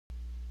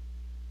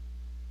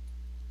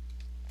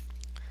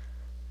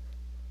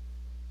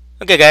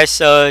Okay guys,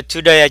 so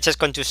today I just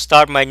going to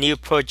start my new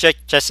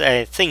project. Just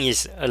I think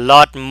is a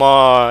lot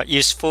more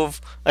useful,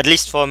 at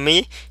least for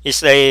me.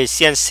 It's a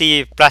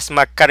CNC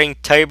plasma cutting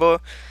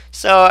table.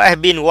 So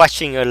I've been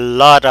watching a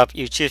lot of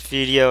YouTube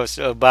videos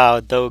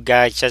about those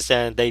guys. Just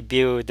they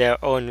build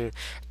their own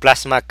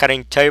plasma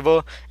cutting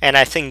table, and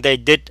I think they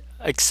did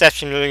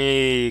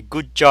exceptionally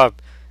good job.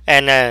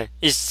 And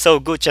it's so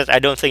good just I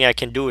don't think I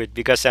can do it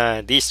because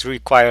this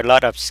require a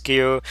lot of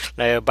skill,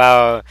 like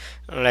about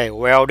like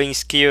welding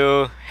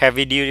skill,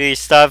 heavy duty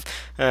stuff.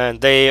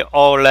 They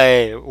all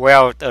like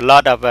weld a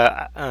lot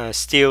of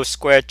steel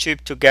square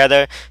tube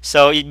together,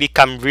 so it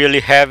become really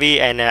heavy.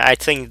 And I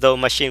think the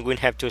machine will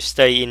have to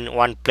stay in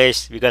one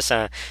place because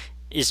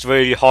it's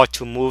really hard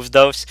to move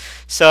those.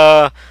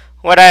 So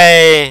what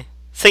I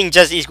think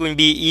just is going to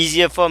be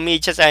easier for me.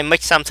 Just I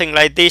make something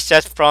like this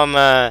just from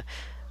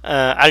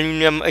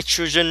aluminum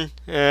extrusion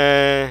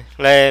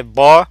like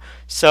bar.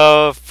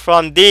 So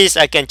from this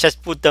I can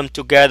just put them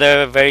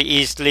together very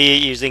easily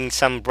using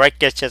some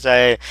brackets that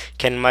I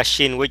can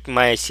machine with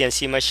my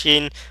CNC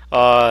machine,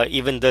 or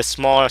even the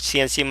small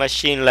CNC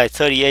machine like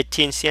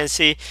 3018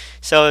 CNC.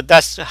 So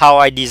that's how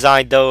I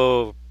designed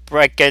the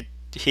bracket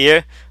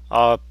here,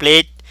 or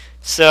plate.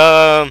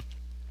 So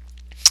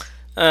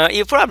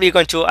you're probably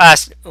going to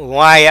ask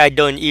why I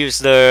don't use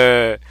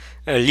the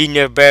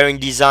linear bearing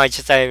design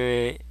that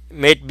I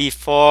made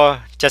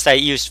before, just I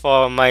used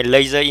for my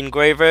laser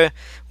engraver.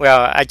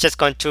 Well, I just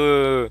going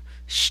to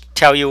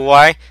tell you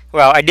why.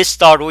 Well, I did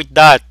start with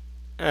that.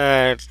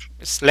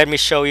 Let me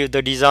show you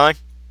the design.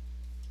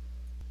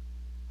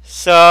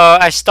 So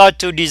I start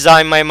to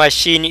design my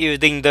machine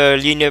using the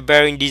linear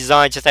bearing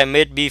design that I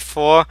made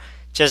before.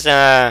 Just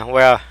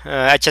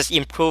I just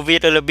improve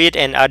it a little bit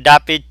and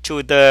adapt it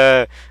to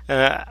the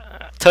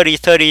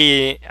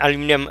 3030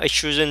 aluminum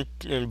extrusion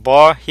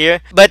bar here.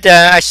 But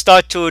I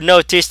start to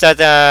notice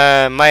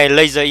that my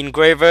laser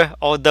engraver,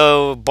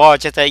 although bar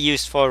that I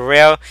use for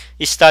rail,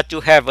 it start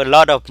to have a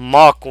lot of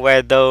mark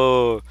where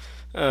the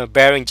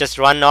bearing just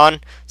run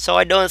on. So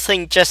I don't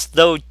think just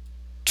those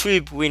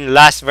tube will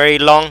last very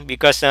long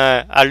because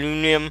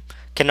aluminum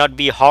cannot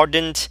be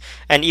hardened,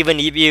 and even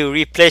if you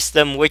replace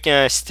them with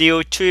a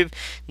steel tube,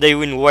 they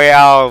will wear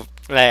out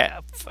like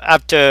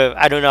after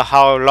I don't know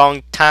how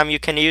long time you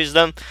can use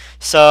them.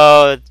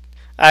 So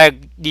I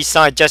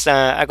decide just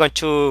I'm going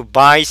to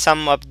buy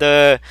some of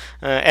the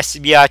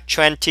SBR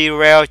 20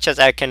 rail just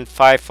I can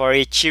find for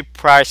a cheap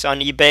price on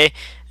eBay.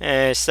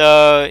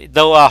 So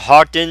they are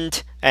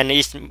hardened and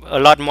it's a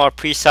lot more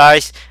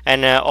precise,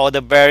 and all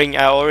the bearing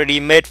I already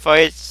made for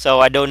it, so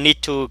I don't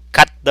need to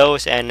cut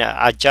those and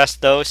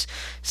adjust those.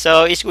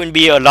 So it's going to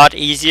be a lot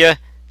easier.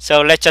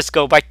 So let's just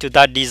go back to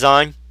that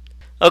design.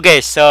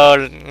 Okay,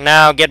 so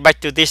now get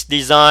back to this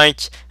design.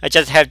 I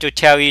just have to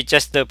tell you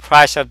just the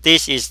price of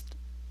this is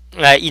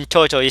in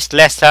total is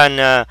less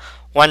than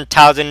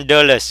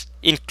 $1,000,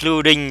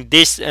 including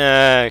this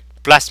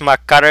plasma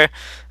cutter.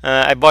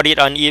 I bought it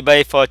on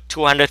eBay for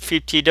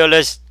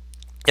 $250.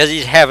 Does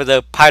it have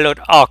the pilot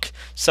arc?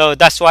 So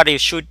that's what you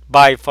should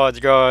buy for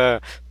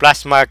your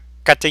plasma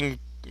cutting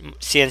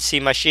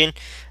CNC machine.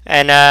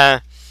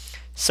 And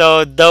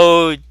so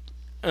though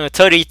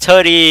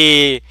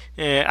 3030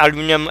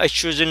 aluminum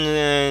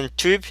extrusion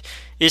tube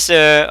is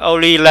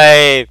only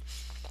like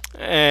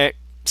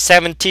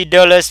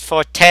 $70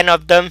 for 10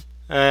 of them,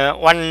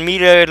 1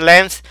 meter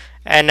length.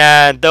 And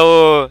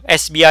though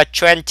SBR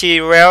 20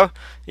 rail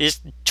is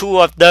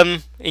 2 of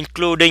them,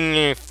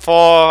 including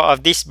 4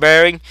 of this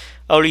bearing,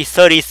 only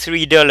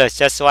 $33.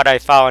 That's what I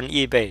found on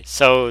eBay.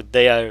 So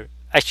they are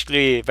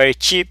actually very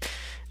cheap.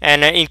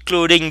 And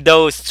including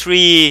those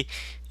 3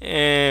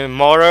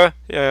 motor,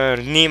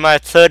 NEMA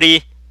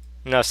 30,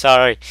 no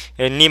sorry,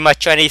 NEMA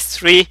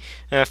 23,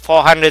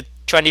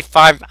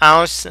 425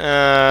 ounce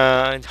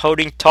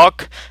holding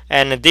torque,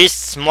 and this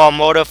small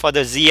motor for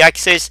the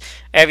Z-axis.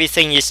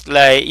 Everything is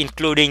like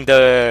including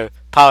the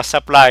power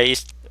supply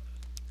is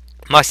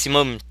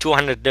maximum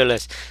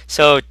 $200.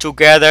 So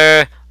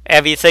together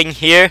everything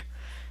here,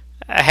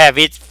 I have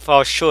it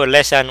for sure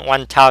less than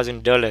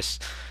 $1,000.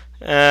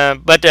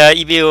 But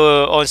if you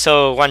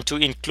also want to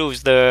include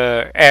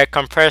the air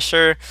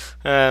compressor,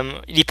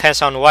 it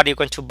depends on what you're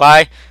going to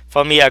buy.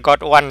 For me, I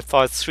got one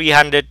for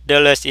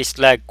 $300. It's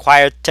like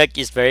quiet tech,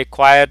 is very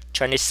quiet,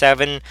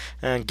 27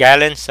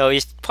 gallons, so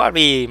it's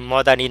probably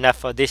more than enough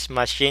for this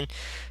machine.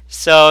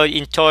 So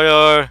in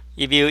total,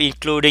 if you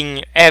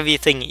including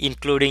everything,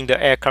 including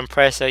the air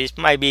compressor, it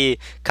might be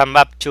come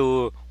up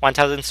to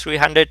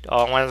 1,300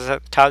 or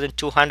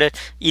 1,200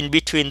 in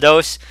between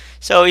those.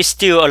 So it's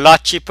still a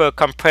lot cheaper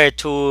compared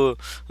to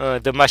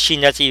the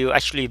machine that you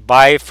actually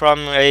buy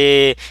from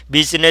a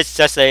business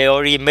that they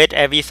already made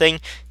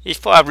everything. It's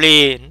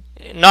probably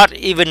not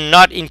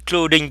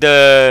including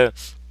the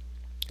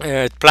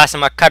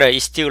plasma cutter.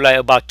 It's still like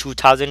about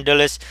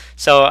 $2,000.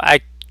 So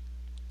I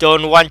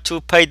don't want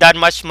to pay that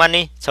much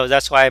money, so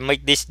that's why I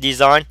make this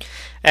design.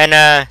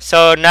 And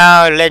so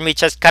now let me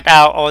just cut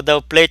out all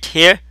the plate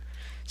here.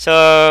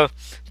 So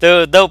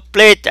the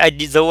plate,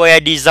 the way I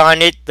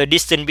design it, the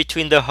distance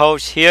between the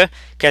holes here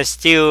can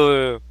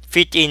still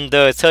fit in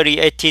the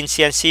 3018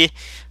 CNC,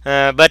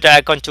 but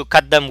I'm going to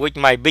cut them with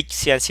my big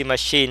CNC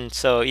machine,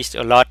 so it's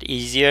a lot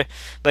easier.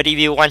 But if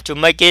you want to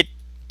make it,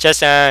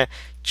 just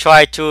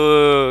try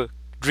to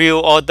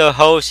drill all the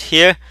holes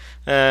here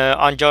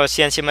on your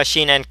CNC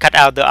machine and cut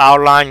out the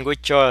outline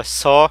with your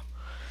saw.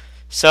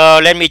 So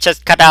let me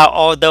just cut out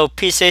all those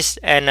pieces,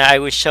 and I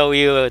will show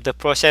you the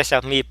process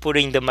of me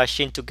putting the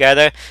machine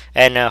together,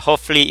 and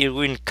hopefully it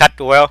will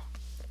cut well.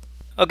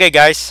 Okay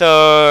guys,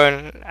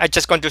 so I'm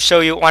just going to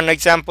show you one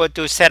example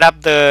to set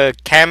up the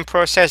cam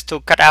process to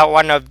cut out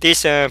one of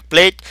these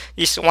plate.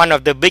 It's one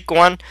of the big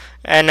one,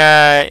 and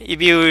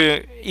if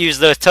you use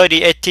the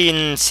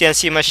 3018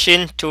 CNC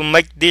machine to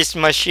make this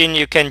machine,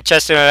 you can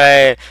just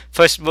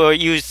first of all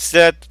use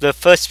the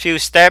first few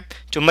steps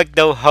to make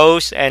those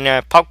holes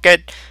and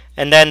pocket,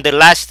 and then the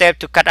last step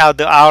to cut out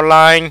the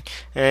outline.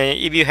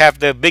 If you have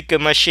the bigger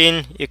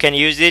machine, you can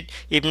use it.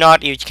 If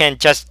not, you can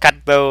just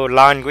cut the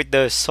line with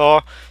the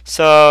saw.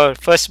 So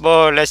first of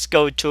all, let's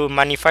go to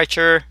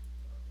manufacturer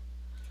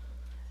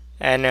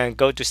and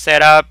go to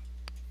setup.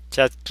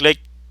 Just click,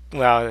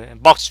 well,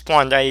 box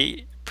font,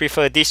 I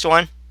prefer this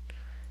one,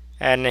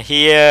 and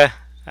here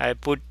I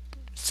put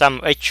some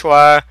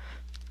extra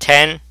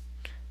 10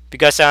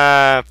 because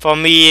for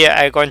me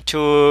I'm going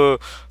to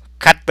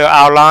cut the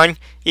outline.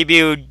 If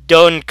you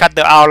don't cut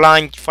the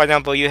outline, for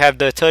example, you have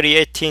the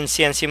 3018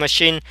 CNC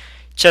machine,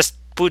 just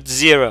put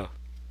 0.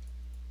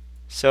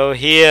 So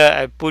here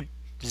I put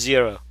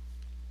 0.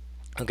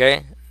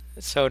 Okay,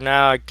 so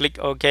now I click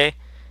OK,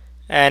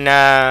 and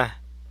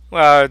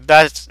well,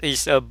 that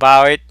is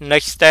about it.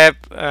 Next step,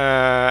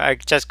 I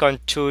just going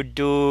to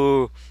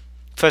do,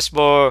 first of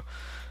all,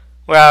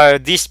 well,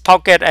 this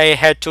pocket I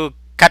had to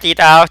cut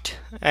it out,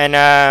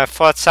 and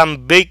for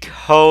some big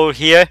hole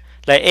here,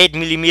 like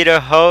 8mm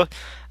hole,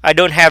 I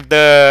don't have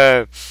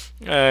the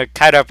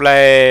kind of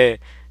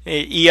like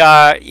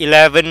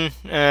ER11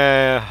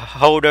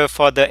 holder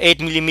for the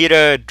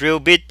 8mm drill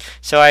bit,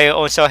 so I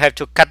also have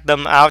to cut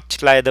them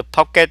out like the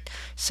pocket.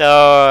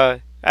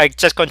 So I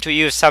just going to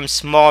use some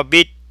small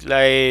bit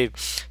like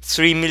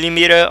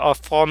 3mm or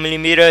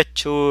 4mm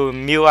to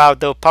mill out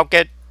the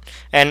pocket,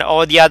 and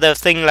all the other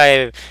thing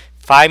like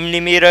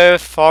 5mm,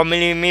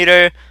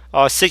 4mm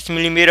or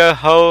 6mm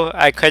hole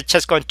I could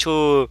just going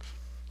to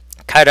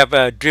kind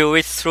of drill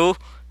it through.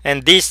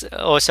 And this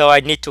also I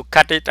need to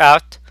cut it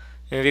out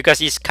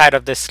because it's kind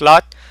of the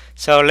slot.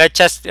 So let's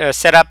just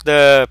set up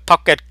the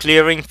pocket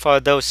clearing for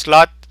those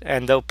slot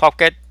and the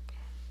pocket.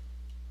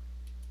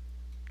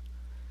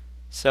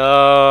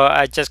 So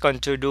I just going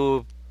to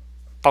do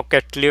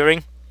pocket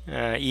clearing,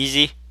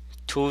 easy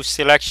tool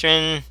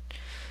selection.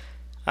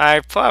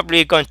 I'm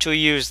probably going to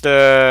use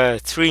the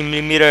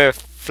 3mm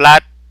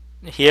flat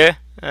here.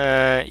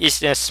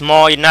 It's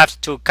small enough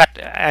to cut,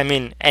 I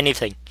mean,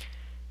 anything.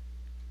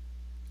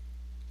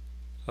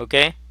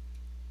 Okay,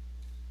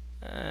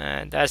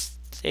 that's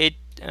it.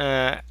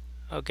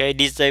 Okay,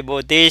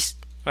 disable this.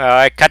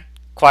 I cut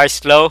quite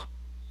slow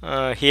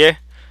here,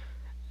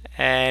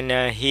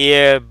 and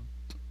here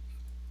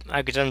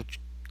I'm going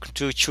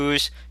to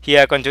choose.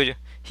 Here I'm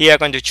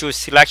going to choose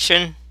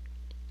selection.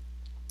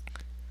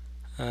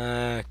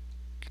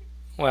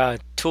 Well,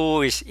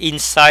 tool is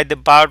inside the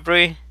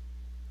boundary.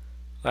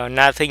 Well,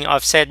 nothing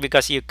offset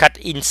because you cut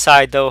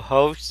inside the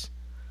holes.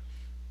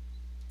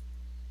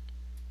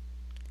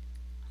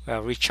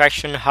 Well,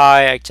 retraction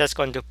high, I'm just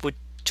going to put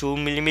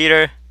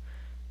 2mm.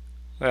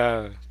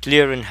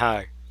 Clearance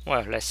high,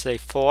 well, let's say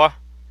 4.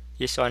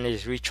 This one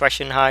is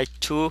retraction high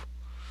 2.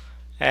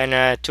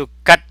 And to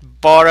cut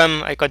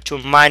bottom, I got to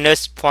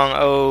minus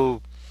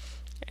 0.0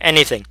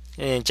 anything,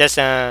 just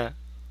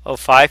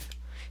 0.5.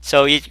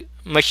 So it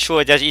make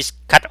sure that it's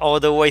cut all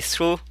the way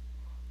through.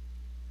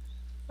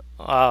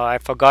 I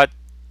forgot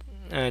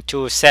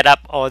to set up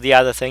all the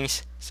other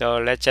things, so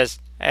let's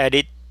just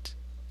edit.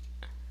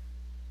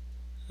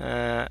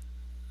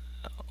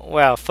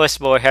 Well, first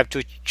of all I have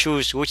to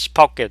choose which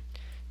pocket,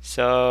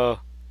 so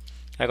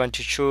I'm going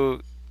to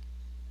choose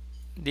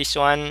this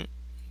one,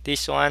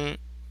 this one,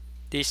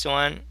 this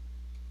one.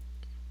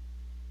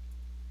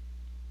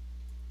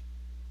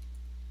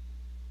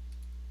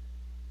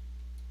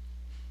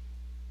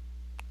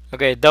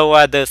 Okay, those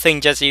are the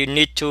things that you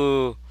need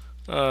to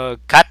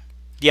cut.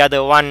 The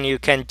other one you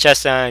can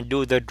just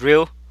do the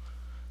drill.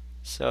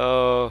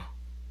 So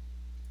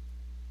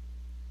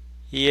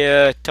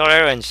here,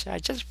 tolerance, I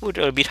just put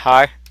a bit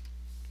high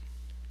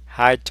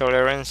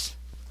tolerance.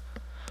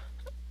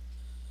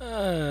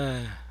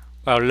 Well,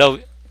 low,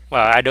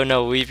 well, I don't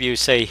know if you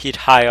say hit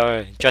high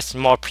or just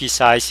more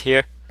precise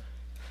here.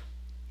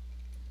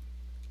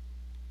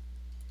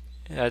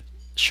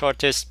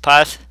 Shortest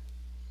path,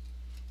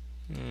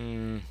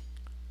 I'm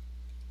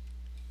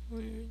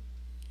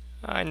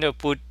gonna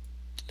put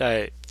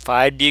like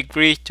 5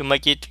 degrees to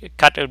make it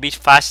cut a bit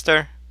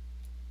faster,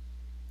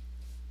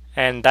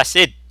 and that's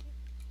it.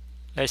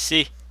 Let's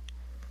see.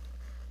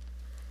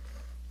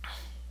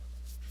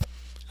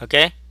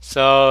 Okay,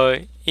 so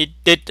it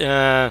did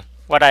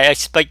what I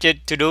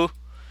expected to do.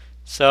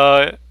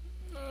 So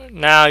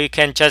now you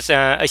can just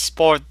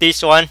export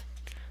this one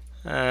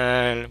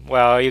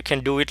Well, you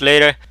can do it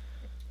later.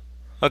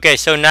 Okay,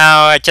 so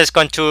now I just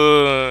going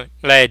to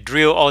like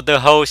drill all the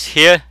holes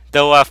here.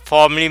 Those are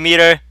 4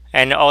 mm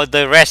and all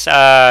the rest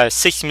are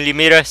 6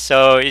 mm,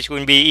 so it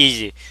will be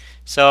easy.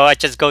 So I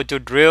just go to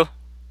drill,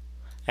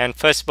 and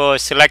first of all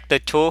select the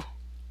tool.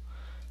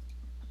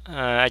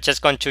 I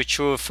just going to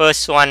choose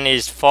first one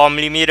is 4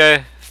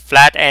 mm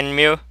flat end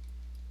mill.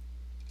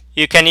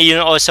 You can even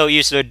also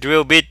use the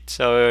drill bit,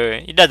 so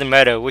it doesn't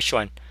matter which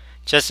one.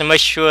 Just make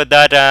sure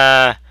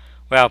that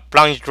well,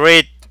 plunge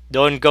rate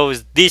don't go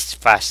this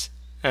fast.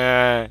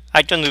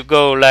 I don't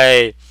go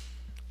like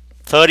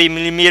 30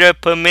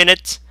 mm per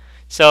minute.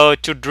 So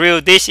to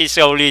drill this is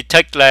only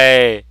take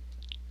like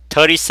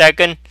 30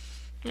 seconds.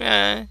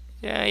 Yeah,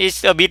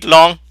 it's a bit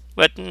long,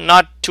 but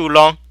not too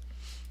long.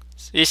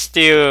 It's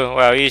still,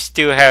 well, you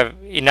still have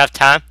enough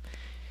time.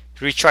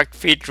 Retract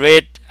feed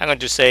rate, I'm going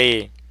to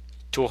say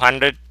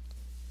 200.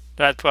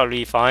 That's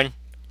probably fine.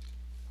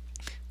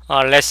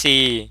 Let's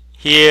see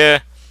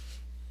here.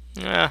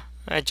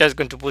 I'm just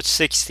going to put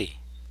 60.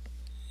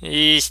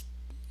 It's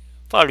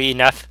probably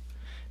enough.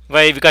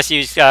 Why? Because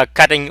it's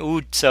cutting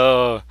wood,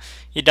 so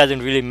it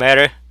doesn't really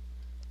matter.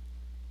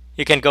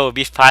 You can go a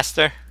bit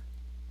faster.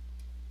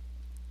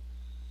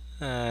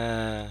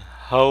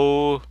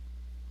 Hole.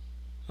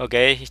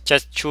 Okay,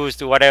 just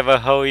choose whatever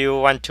hole you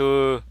want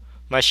to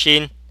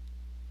machine.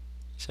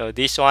 So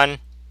this one,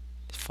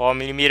 4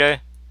 mm.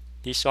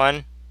 This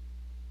one,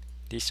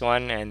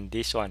 and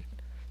this one.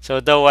 So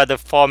those are the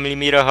 4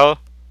 mm hole.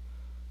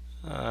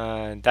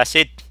 That's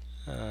it.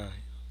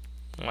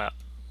 Well,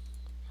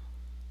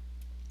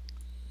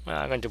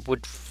 I'm going to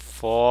put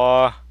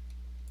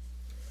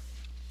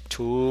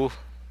 2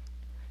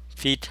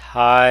 feet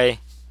high,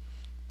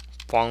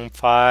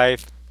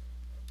 0.5.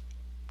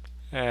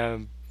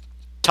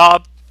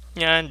 Top,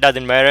 yeah,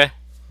 doesn't matter.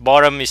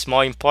 Bottom is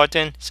more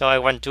important, so I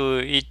want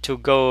it to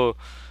go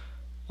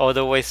all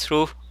the way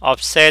through.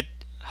 Offset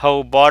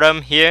whole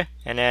bottom here,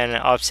 and then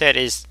offset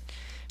is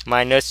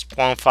minus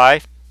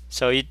 0.5,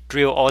 so it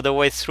drill all the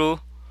way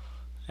through,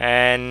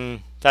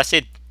 and that's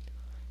it.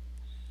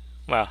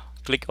 Well,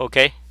 click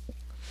OK.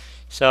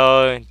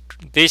 So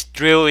this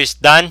drill is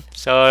done,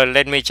 so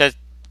let me just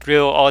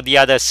drill all the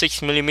other 6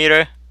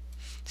 mm.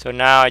 So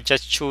now I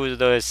just choose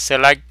the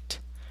select.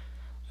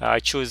 I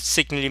choose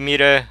 6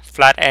 mm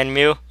flat end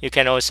mill. You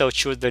can also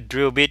choose the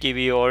drill bit if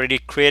you already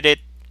created.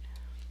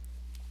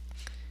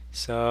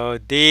 So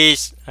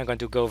this I'm going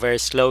to go very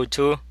slow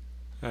too,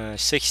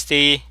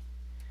 60,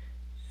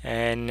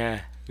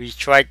 and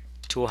retract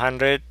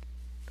 200.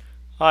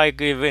 I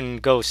could even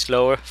go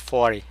slower,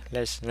 40.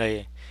 Let's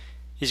say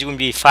it's going to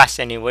be fast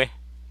anyway.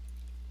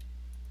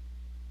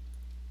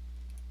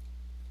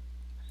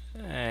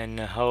 And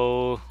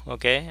hole,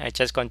 okay, I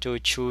just going to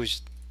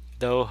choose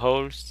those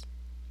holes.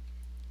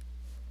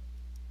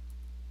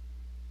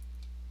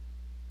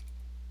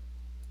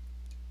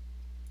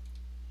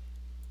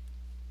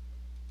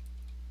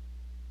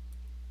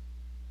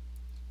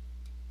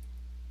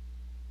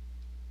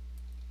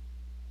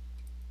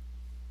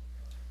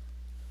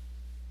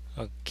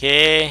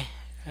 Okay,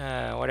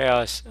 what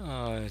else?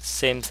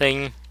 Same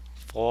thing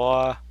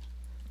for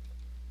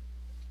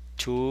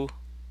 2,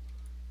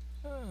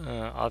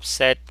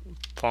 offset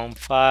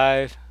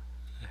 0.5,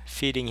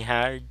 feeding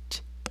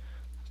height,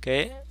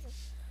 okay,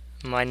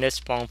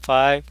 minus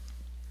 0.5,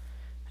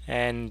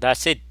 and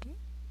that's it.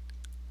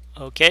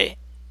 Okay.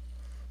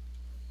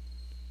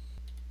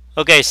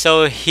 Okay,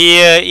 so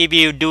here if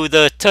you do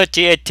the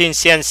 3018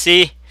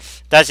 CNC,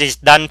 that is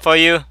done for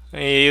you.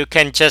 You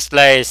can just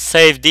like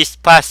save this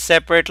part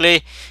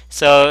separately.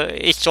 So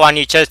each one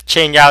you just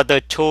change out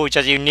the tool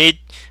that you need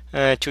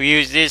to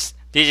use this.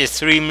 This is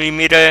 3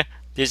 mm,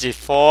 this is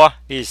 4,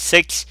 this is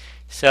 6.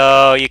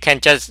 So you can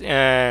just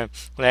like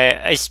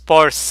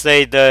export,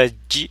 say, the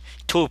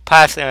two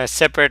parts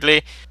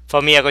separately.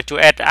 For me, I'm going to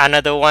add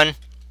another one.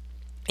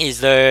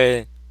 Is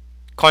the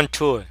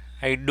contour.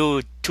 I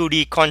do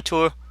 2D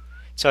contour,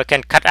 so I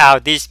can cut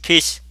out this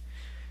piece.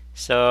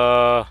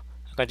 So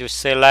I'm going to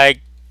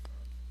select.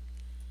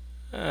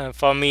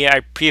 For me, I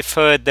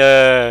prefer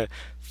the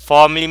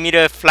 4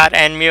 mm flat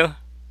end mill.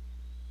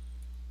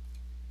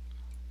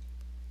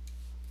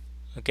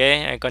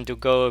 Okay, I'm going to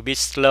go a bit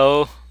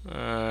slow.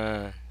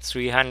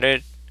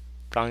 300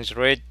 bounce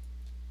rate,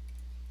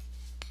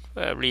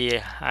 probably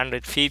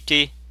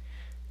 150,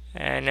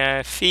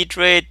 and feed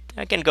rate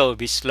I can go a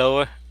bit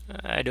slower.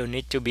 I don't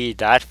need to be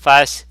that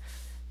fast.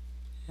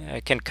 I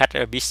can cut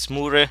a bit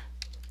smoother.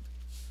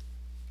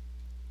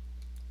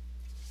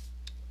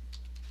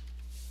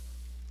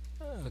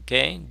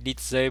 Okay,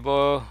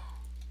 disable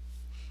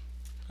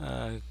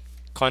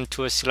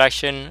contour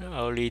selection,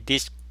 only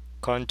this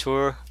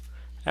contour.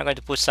 I'm going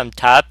to put some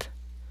tab,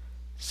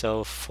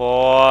 so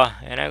 4,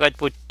 and I'm going to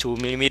put 2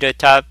 mm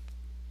tab.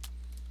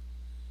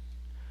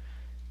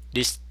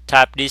 This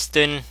tab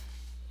distance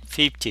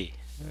 50,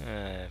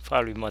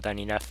 probably more than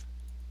enough.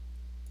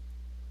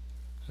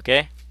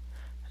 Okay,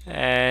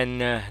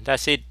 and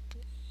that's it.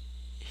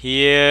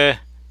 Here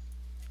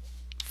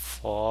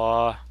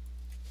for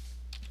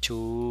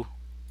 2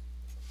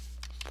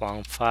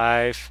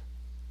 0.5,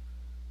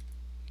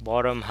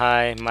 bottom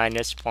high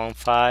minus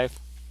 0.5,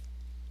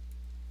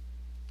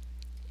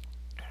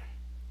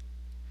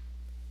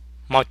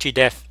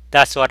 multi-depth.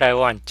 That's what I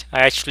want. I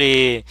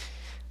actually,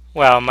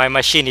 well, my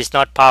machine is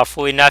not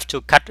powerful enough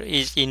to cut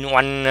it in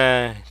one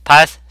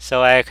pass,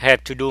 so I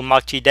have to do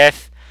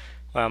multi-depth.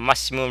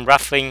 Maximum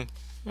roughing,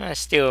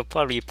 still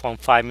probably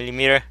 0.5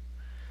 millimeter,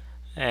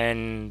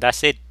 and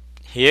that's it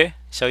here.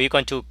 So you're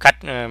going to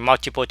cut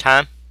multiple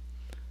times,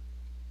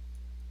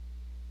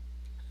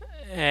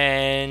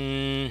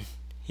 and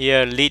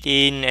here lead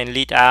in and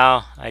lead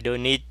out, I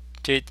don't need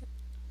it,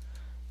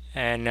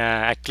 and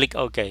I click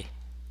OK.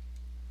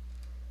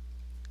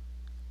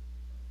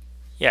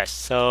 Yes,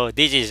 so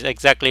this is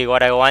exactly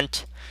what I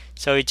want.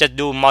 So you just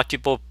do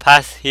multiple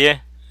paths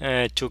here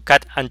to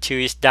cut until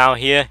it's down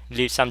here,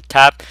 leave some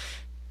tab.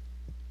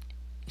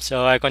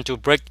 So I'm going to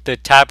break the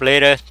tab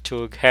later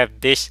to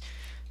have this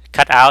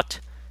cut out.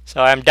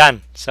 So I'm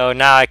done. So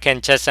now I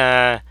can just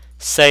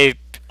save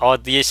all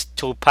these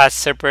two parts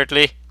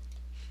separately.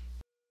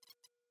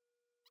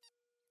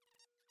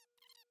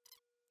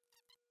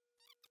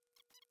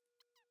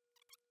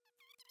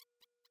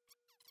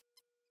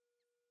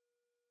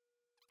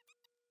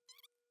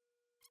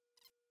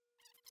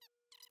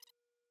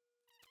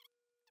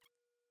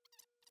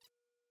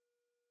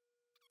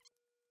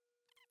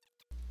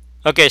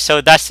 Okay, so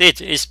that's it.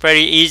 It's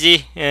pretty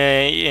easy.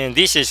 And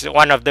this is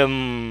one of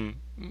the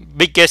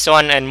biggest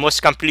one and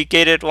most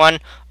complicated one.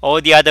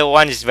 All the other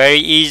one is very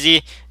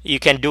easy. You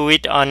can do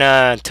it on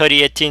a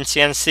 3018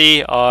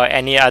 CNC or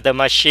any other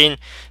machine.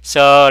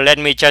 So let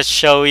me just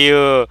show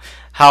you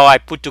how I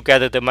put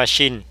together the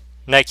machine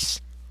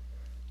next.